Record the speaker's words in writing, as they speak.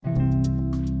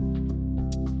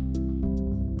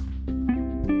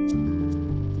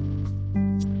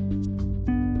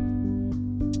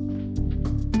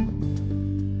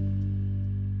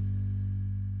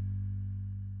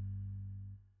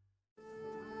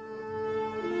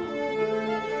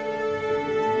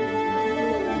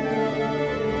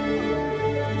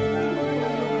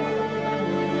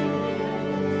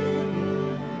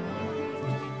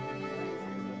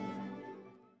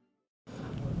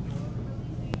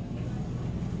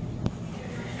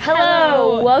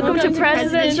Welcome to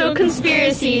Presidential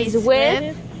Conspiracies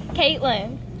with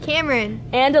Caitlin, Cameron,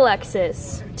 and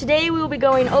Alexis. Today we will be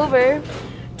going over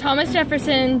Thomas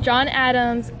Jefferson, John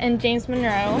Adams, and James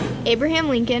Monroe, Abraham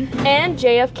Lincoln, and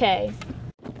JFK.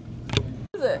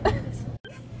 That's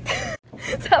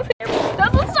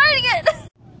what's starting it!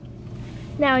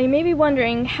 Now, you may be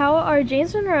wondering, how are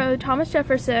James Monroe, Thomas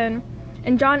Jefferson,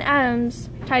 and John Adams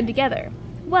tied together?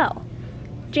 Well,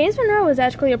 James Monroe was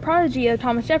actually a prodigy of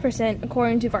Thomas Jefferson,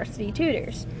 according to Varsity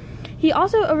Tutors. He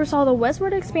also oversaw the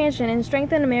westward expansion and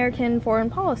strengthened American foreign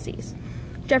policies.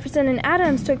 Jefferson and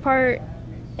Adams took part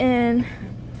in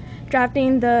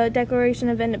drafting the Declaration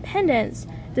of Independence,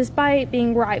 despite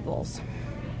being rivals.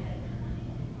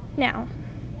 Now,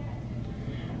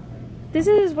 this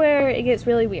is where it gets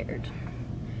really weird.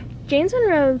 James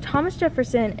Monroe, Thomas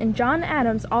Jefferson, and John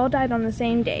Adams all died on the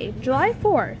same day, July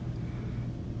 4th,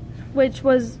 which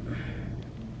was,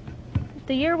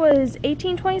 the year was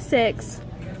 1826,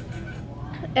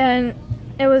 and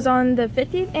it was on the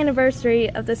 50th anniversary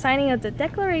of the signing of the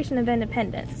Declaration of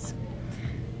Independence.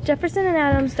 Jefferson and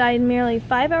Adams died merely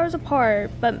 5 hours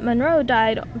apart, but Monroe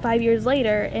died 5 years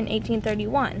later in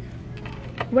 1831.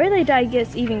 Where they died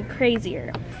gets even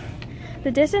crazier.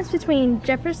 The distance between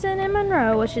Jefferson and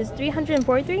Monroe, which is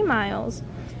 343 miles,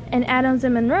 and Adams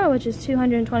and Monroe, which is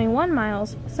 221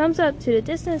 miles, sums up to the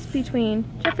distance between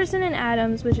Jefferson and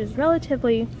Adams, which is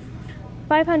relatively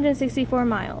 564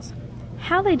 miles.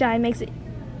 How they died makes it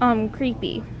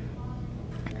creepy.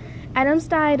 Adams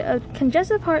died of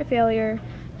congestive heart failure,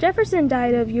 Jefferson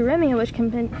died of uremia, which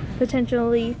can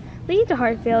potentially lead to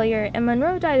heart failure, and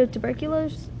Monroe died of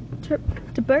tuberculosis,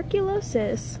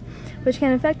 which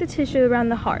can affect the tissue around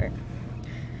the heart.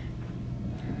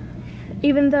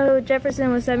 Even though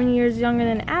Jefferson was 7 years younger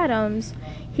than Adams,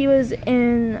 he was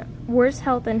in worse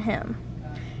health than him.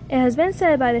 It has been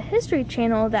said by the History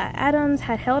Channel that Adams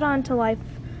had held on to life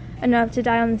enough to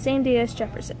die on the same day as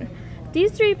Jefferson.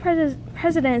 These three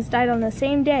presidents died on the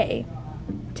same day,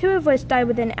 two of which died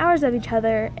within hours of each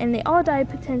other, and they all died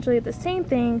potentially of the same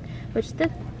thing, which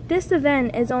this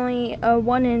event is only a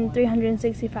 1 in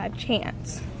 365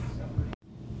 chance.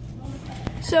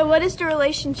 So what is the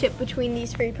relationship between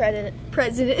these three presidents?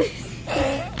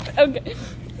 Okay,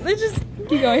 let's just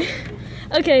keep going.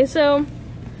 Okay, so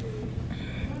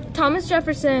Thomas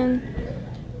Jefferson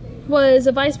was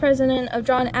a vice president of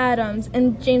John Adams,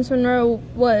 and James Monroe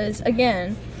was,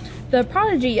 again, the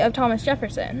prodigy of Thomas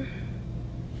Jefferson.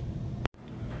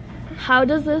 How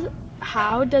does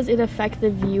it affect the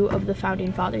view of the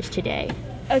founding fathers today?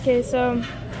 Okay, so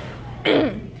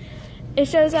it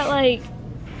shows that, like,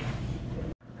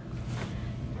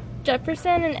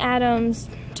 Jefferson and Adams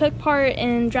took part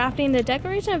in drafting the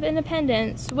Declaration of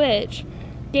Independence, which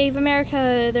gave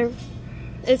America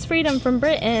its freedom from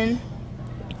Britain,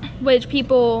 which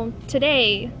people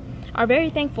today are very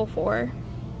thankful for.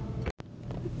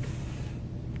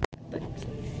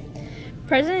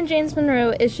 President James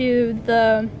Monroe issued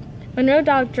the Monroe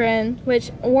Doctrine,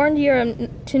 which warned Europe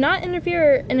to not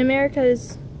interfere in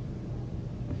America's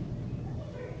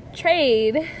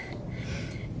trade,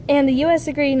 and the U.S.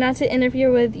 agreed not to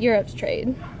interfere with Europe's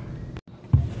trade.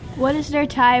 What is their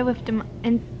tie with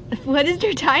what is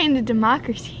their tie into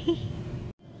democracy?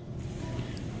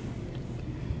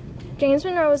 James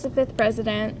Monroe was the fifth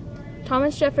president.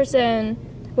 Thomas Jefferson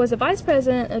was the vice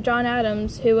president of John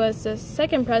Adams, who was the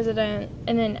second president,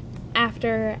 and then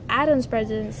after Adams'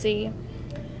 presidency,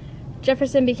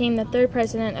 Jefferson became the third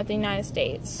president of the United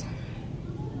States.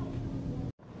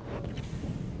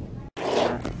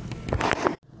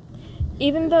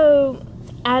 Even though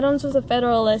Adams was a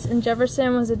Federalist and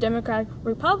Jefferson was a Democratic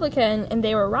Republican and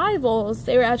they were rivals,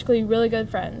 they were actually really good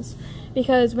friends.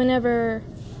 Because when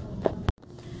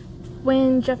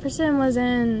Jefferson was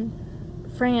in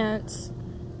France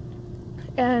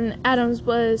and Adams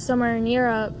was somewhere in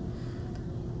Europe,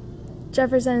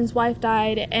 Jefferson's wife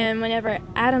died, and whenever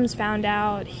Adams found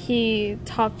out, he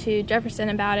talked to Jefferson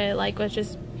about it, like was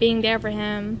just being there for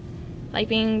him, like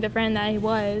being the friend that he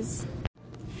was.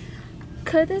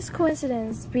 Could this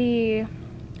coincidence be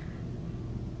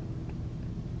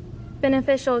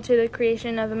beneficial to the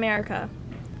creation of America?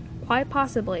 Quite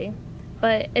possibly.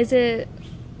 But is it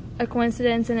a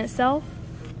coincidence in itself?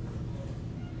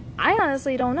 I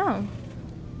honestly don't know.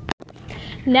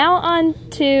 Now on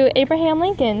to Abraham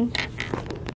Lincoln.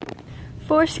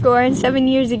 7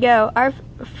 years ago,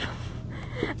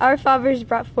 our fathers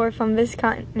brought forth from this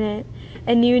continent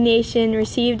a new nation,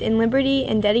 received in liberty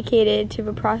and dedicated to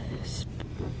the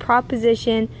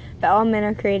proposition that all men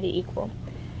are created equal.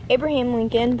 Abraham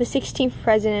Lincoln, the 16th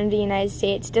President of the United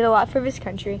States, did a lot for his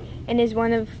country and is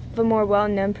one of the more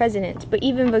well-known presidents, but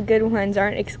even the good ones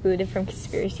aren't excluded from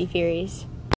conspiracy theories.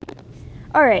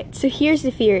 Alright, so here's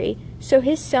the theory. So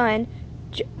his son,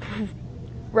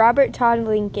 Robert Todd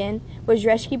Lincoln, was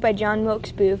rescued by John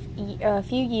Wilkes Booth a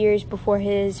few years before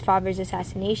his father's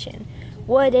assassination.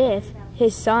 What if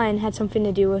his son had something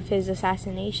to do with his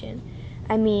assassination?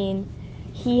 I mean,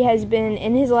 he has been,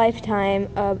 in his lifetime,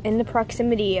 in the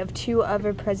proximity of 2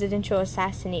 other presidential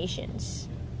assassinations.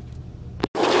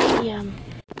 Yeah.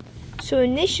 So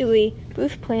initially,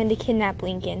 Booth planned to kidnap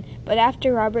Lincoln, but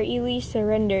after Robert E. Lee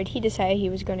surrendered, he decided he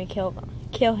was going to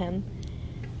kill him.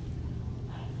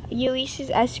 Ulysses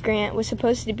S. Grant was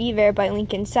supposed to be there by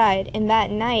Lincoln's side, and that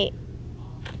night,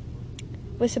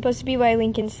 but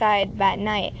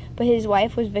his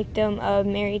wife was victim of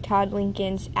Mary Todd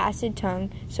Lincoln's acid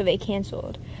tongue, so they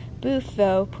canceled. Booth,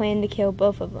 though, planned to kill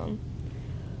both of them.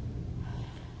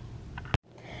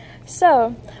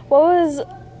 So, what was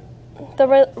the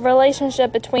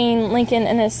relationship between Lincoln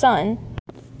and his son?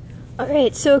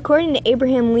 Alright, so according to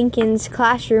Abraham Lincoln's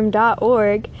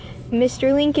Classroom.org,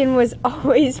 Mr. Lincoln was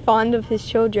always fond of his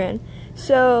children,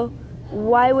 so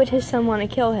why would his son want to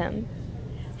kill him?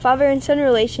 Father and son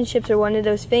relationships are one of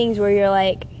those things where you're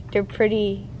like, they're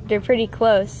pretty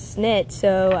close knit,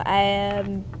 so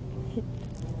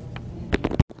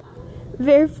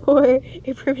therefore,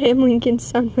 Abraham Lincoln's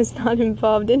son was not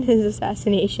involved in his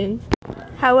assassination.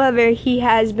 However, he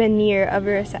has been near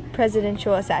other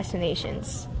presidential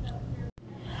assassinations.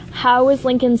 How was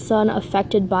Lincoln's son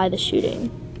affected by the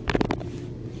shooting?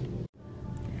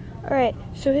 Alright,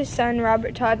 so his son,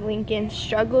 Robert Todd Lincoln,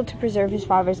 struggled to preserve his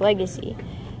father's legacy,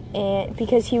 and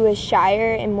because he was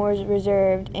shyer and more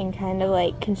reserved and kind of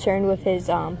like concerned with his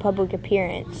public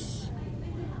appearance.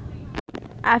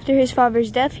 After his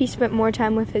father's death, he spent more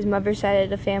time with his mother's side of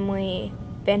the family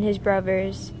than his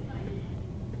brothers.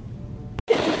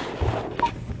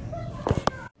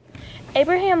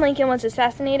 Abraham Lincoln was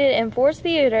assassinated in Ford's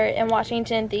Theater in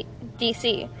Washington,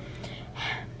 D.C.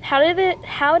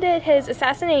 How did his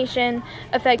assassination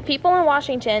affect people in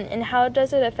Washington, and how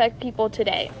does it affect people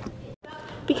today?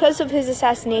 Because of his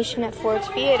assassination at Ford's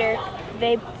Theater,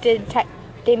 they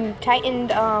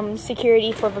tightened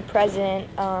security for the president,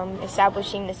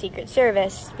 establishing the Secret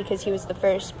Service because he was the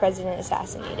first president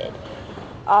assassinated.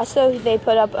 Also, they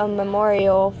put up a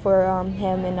memorial for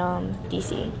him in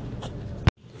D.C.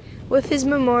 With his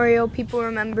memorial, people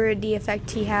remembered the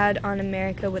effect he had on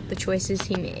America with the choices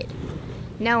he made.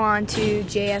 Now on to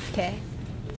JFK.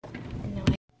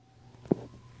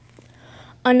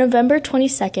 On November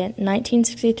 22,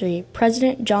 1963,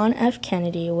 President John F.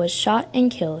 Kennedy was shot and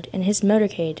killed in his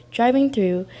motorcade driving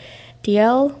through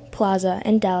Dealey Plaza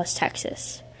in Dallas,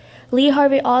 Texas. Lee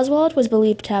Harvey Oswald was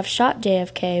believed to have shot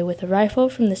JFK with a rifle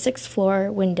from the 6th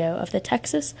floor window of the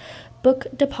Texas Book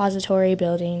Depository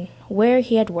building where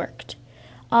he had worked.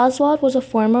 Oswald was a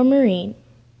former Marine,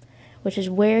 which is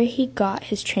where he got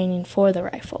his training for the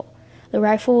rifle. The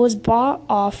rifle was bought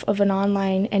off of an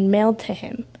online and mailed to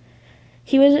him.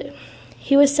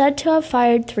 He was said to have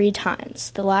fired 3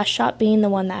 times, the last shot being the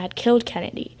one that had killed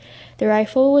Kennedy. The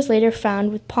rifle was later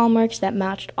found with paw marks that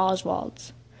matched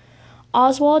Oswald's.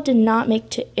 Oswald did not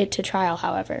make it to trial,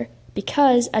 however,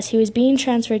 because as he was being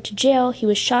transferred to jail, he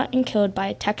was shot and killed by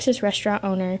a Texas restaurant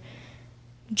owner,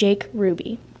 Jake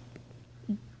Ruby.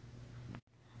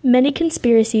 Many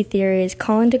conspiracy theories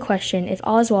call into question if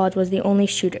Oswald was the only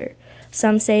shooter.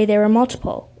 Some say there were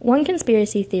multiple. One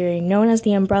conspiracy theory, known as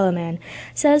the Umbrella Man,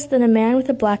 says that a man with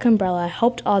a black umbrella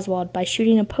helped Oswald by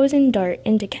shooting a poisoned dart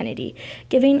into Kennedy,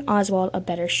 giving Oswald a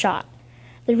better shot.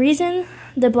 The reason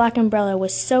the black umbrella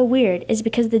was so weird is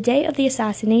because the day of the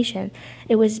assassination,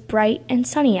 it was bright and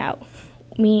sunny out,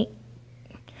 which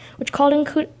called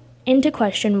into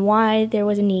question why there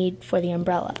was a need for the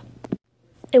umbrella.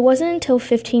 It wasn't until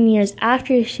 15 years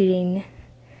after the shooting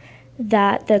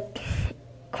that the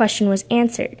question was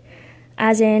answered.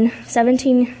 As in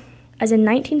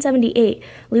 1978,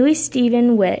 Louis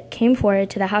Stephen Witt came forward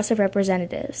to the House of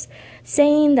Representatives,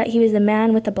 saying that he was the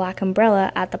man with the black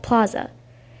umbrella at the plaza.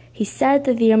 He said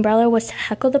that the umbrella was to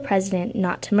heckle the president,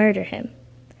 not to murder him.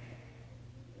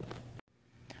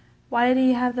 Why did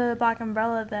he have the black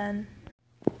umbrella then?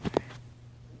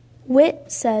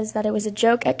 Witt says that it was a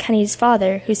joke at Kennedy's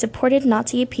father, who supported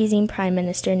Nazi-appeasing Prime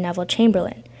Minister Neville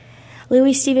Chamberlain.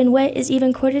 Louis Stephen Witt is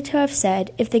even quoted to have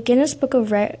said, if the Guinness Book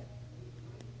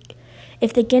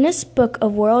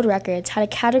of World Records had a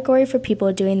category for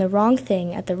people doing the wrong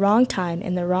thing at the wrong time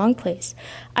in the wrong place,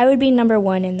 I would be number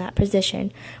 1 in that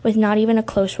position, with not even a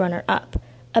close runner-up,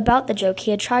 about the joke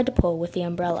he had tried to pull with the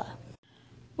umbrella.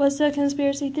 Was the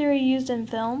conspiracy theory used in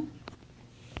film?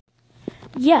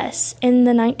 Yes, in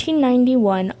the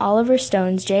 1991 Oliver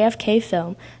Stone's JFK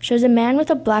film shows a man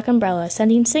with a black umbrella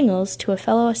sending signals to a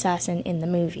fellow assassin in the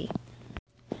movie.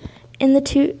 In a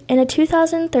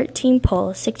 2013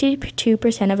 poll,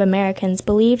 62% of Americans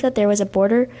believe that there was a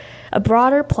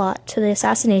broader plot to the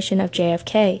assassination of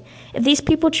JFK. If these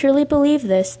people truly believe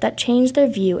this, that changed their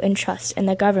view and trust in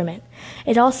the government.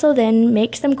 It also then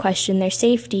makes them question their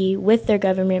safety with their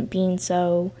government being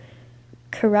so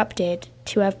corrupted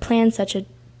to have planned such a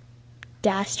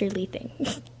dastardly thing.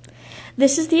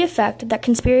 This is the effect that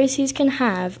conspiracies can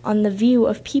have on the view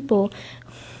of people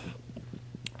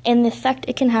and the effect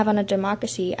it can have on a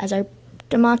democracy, as our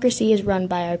democracy is run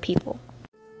by our people.